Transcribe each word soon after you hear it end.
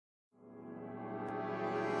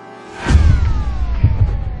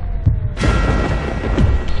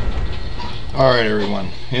Alright everyone,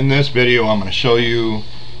 in this video I'm going to show you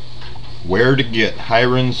where to get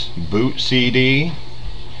Hirens Boot CD,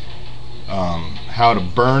 how to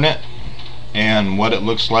burn it, and what it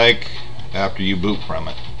looks like after you boot from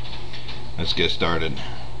it. Let's get started.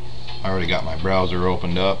 I already got my browser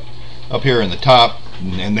opened up here in the top,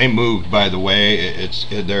 and they moved, by the way.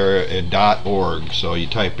 They're a .org, so you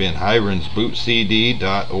type in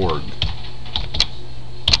hirensbootcd.org.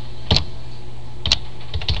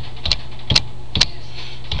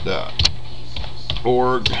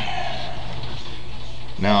 .org.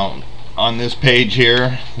 Now on this page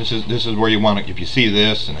here, this is where you want it. If you see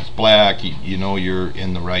this and it's black, you know you're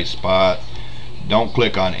in the right spot. Don't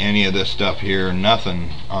click on any of this stuff here,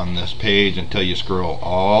 nothing on this page until you scroll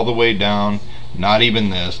all the way down. Not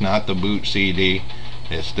even this, not the boot CD.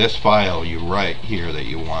 It's this file you right here that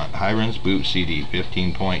you want. Hirens Boot CD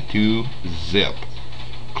 15.2 zip.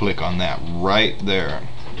 Click on that right there.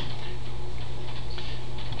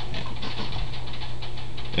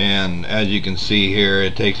 And as you can see here,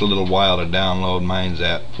 it takes a little while to download. Mine's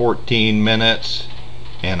at 14 minutes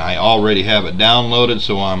and I already have it downloaded,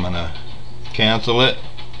 so I'm gonna cancel it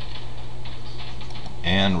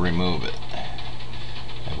and remove it.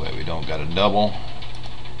 That way we don't got a double.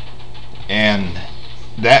 And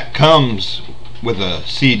that comes with a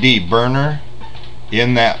CD burner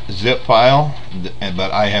in that zip file,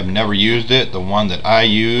 but I have never used it. The one that I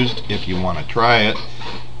used, if you want to try it,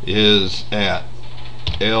 is at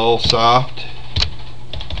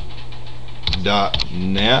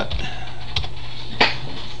lsoft.net.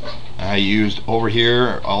 I used over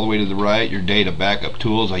here all the way to the right, your data backup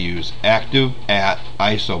tools. I use Active at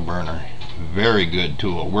ISO Burner. Very good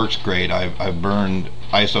tool, works great. I've burned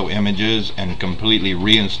ISO images and completely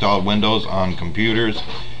reinstalled Windows on computers.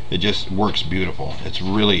 It just works beautiful. It's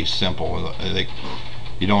really simple.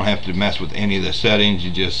 You don't have to mess with any of the settings,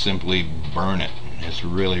 you just simply burn it. It's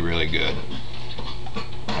really, really good.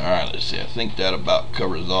 Alright, let's see, I think that about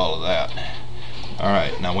covers all of that.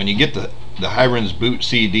 Alright, now when you get the Hirens Boot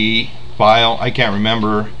CD file, I can't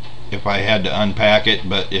remember if I had to unpack it,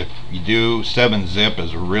 but if you do, 7-zip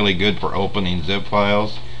is really good for opening zip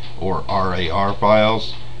files or RAR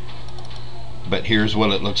files. But here's what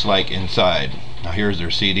it looks like inside. Now here's their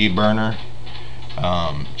CD burner.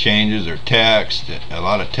 Changes or text, a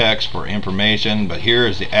lot of text for information, but here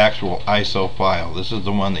is the actual ISO file. This is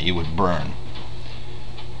the one that you would burn.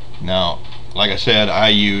 Now, like I said, I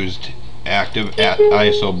used Active at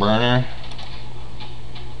ISO Burner,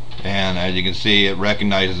 and as you can see, it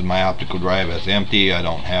recognizes my optical drive as empty. I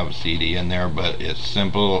don't have a CD in there, but it's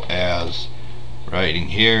simple as right in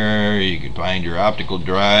here. You can find your optical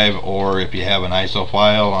drive, or if you have an ISO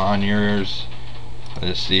file on yours,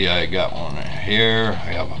 let's see, I got one here.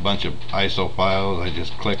 I have a bunch of ISO files. I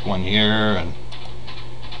just click one here and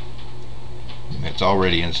it's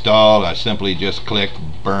already installed. I simply just click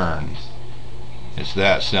burn. It's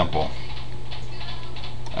that simple.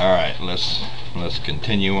 Alright, let's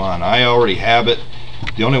continue on. I already have it.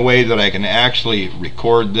 The only way that I can actually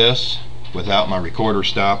record this without my recorder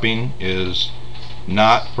stopping is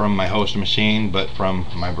not from my host machine, but from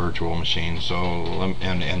my virtual machine. So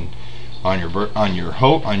and on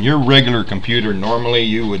your regular computer, normally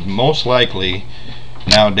you would most likely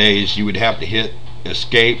nowadays you would have to hit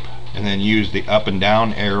escape and then use the up and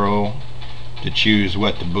down arrow to choose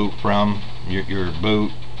what to boot from, your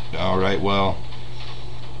boot. Alright, well,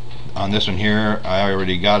 on this one here I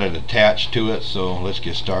already got it attached to it, so let's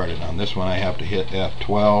get started. On this one I have to hit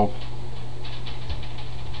F12.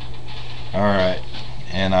 Alright,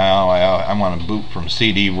 and I want to boot from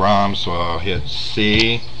CD-ROM, so I'll hit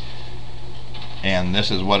C, and this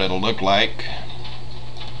is what it'll look like,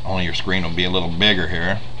 only your screen will be a little bigger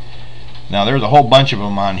here. Now there's a whole bunch of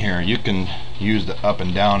them on here. You can use the up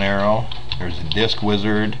and down arrow. There's a Disk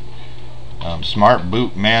Wizard, Smart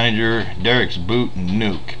Boot Manager, Derek's Boot, and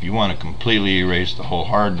Nuke. If you want to completely erase the whole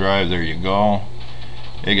hard drive, there you go.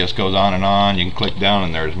 It just goes on and on. You can click down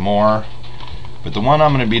and there's more. But the one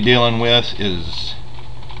I'm going to be dealing with is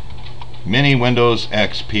Mini Windows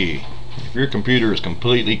XP. If your computer is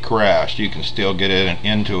completely crashed, you can still get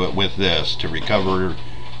into it with this to recover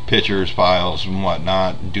pictures, files, and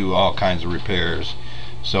whatnot, do all kinds of repairs.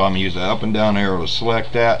 So I'm going to use the up and down arrow to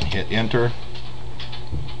select that and hit enter,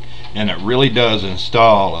 and it really does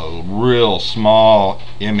install a real small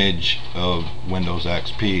image of Windows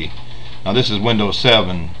XP. Now this is Windows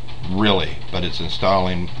 7 really, but it's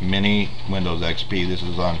installing Mini Windows XP. This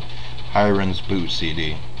is on Hirens Boot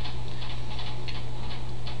CD,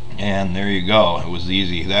 and there you go. It was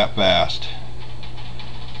easy, that fast.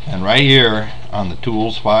 And right here on the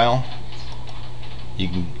tools file,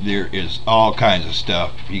 there is all kinds of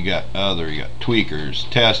stuff. You got tweakers,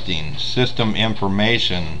 testing, system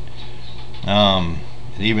information. It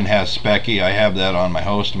even has Specky. I have that on my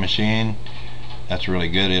host machine. That's really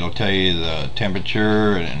good. It'll tell you the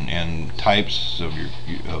temperature and types of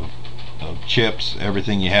of chips,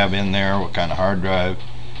 everything you have in there, what kind of hard drive.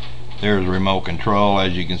 There's remote control.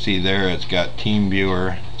 As you can see there, it's got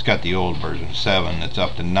TeamViewer. It's got the old version 7. It's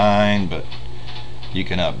up to 9, but you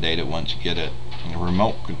can update it once you get it.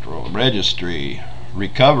 Remote control, registry,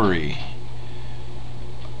 recovery.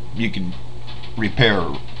 You can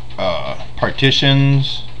repair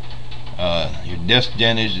partitions, your disk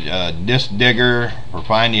digger for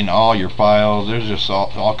finding all your files. There's just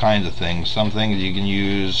all kinds of things. Some things you can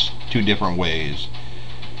use 2 different ways.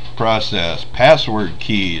 Process, password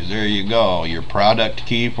keys. There you go. Your product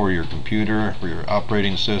key for your computer, for your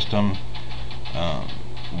operating system.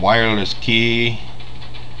 Wireless key.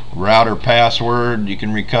 Router password you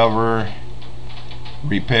can recover,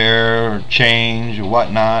 repair, change,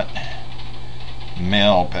 whatnot.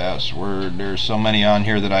 Mail password. There's so many on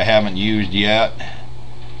here that I haven't used yet.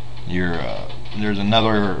 There's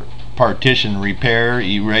another partition repair,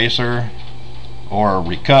 eraser, or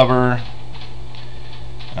recover.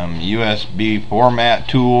 USB format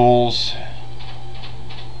tools.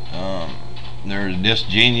 There's Disk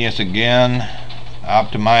Genius again.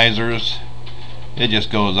 Optimizers. It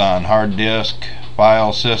just goes on. Hard disk,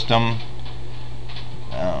 file system,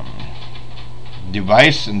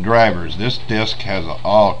 device and drivers. This disk has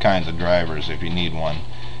all kinds of drivers if you need one.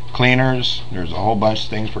 Cleaners. There's a whole bunch of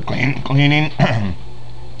things for cleaning.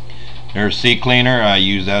 There's CCleaner. I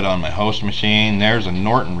use that on my host machine. There's a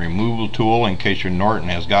Norton removal tool in case your Norton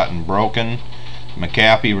has gotten broken.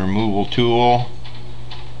 McAfee removal tool.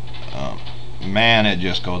 Man, it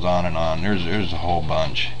just goes on and on. There's a whole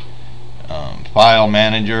bunch. File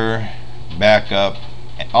manager, backup,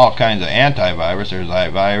 all kinds of antivirus. There's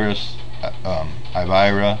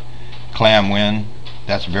Ivira, Clamwin.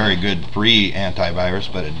 That's very good free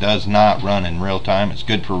antivirus, but it does not run in real time. It's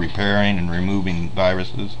good for repairing and removing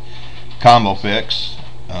viruses. Combo Fix,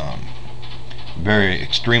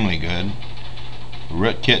 extremely good.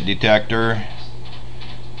 Rootkit detector,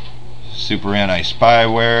 Super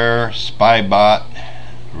Anti-Spyware, Spybot,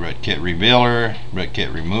 Rootkit revealer,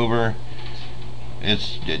 Rootkit remover.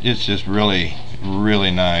 It's just really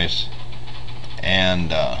nice.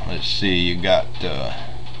 And let's see, you got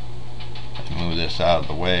move this out of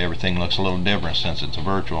the way. Everything looks a little different since it's a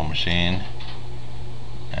virtual machine.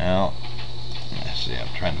 Now let's see,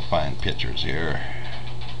 I'm trying to find pictures here.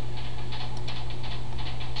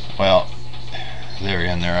 Well, they're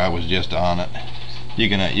in there. I was just on it.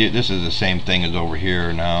 This is the same thing as over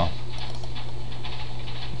here now.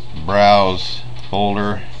 Browse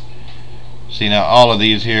folder. See, now all of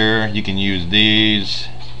these here, you can use these.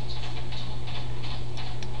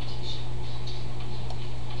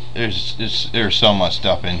 There's so much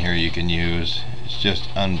stuff in here you can use. It's just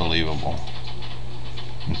unbelievable.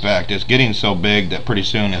 In fact, it's getting so big that pretty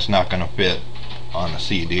soon it's not going to fit on a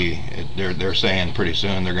CD. They're saying pretty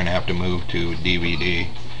soon they're going to have to move to DVD.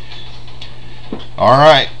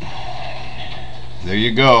 Alright, there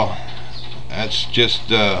you go. That's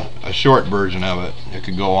just a short version of it. It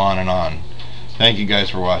could go on and on. Thank you guys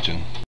for watching.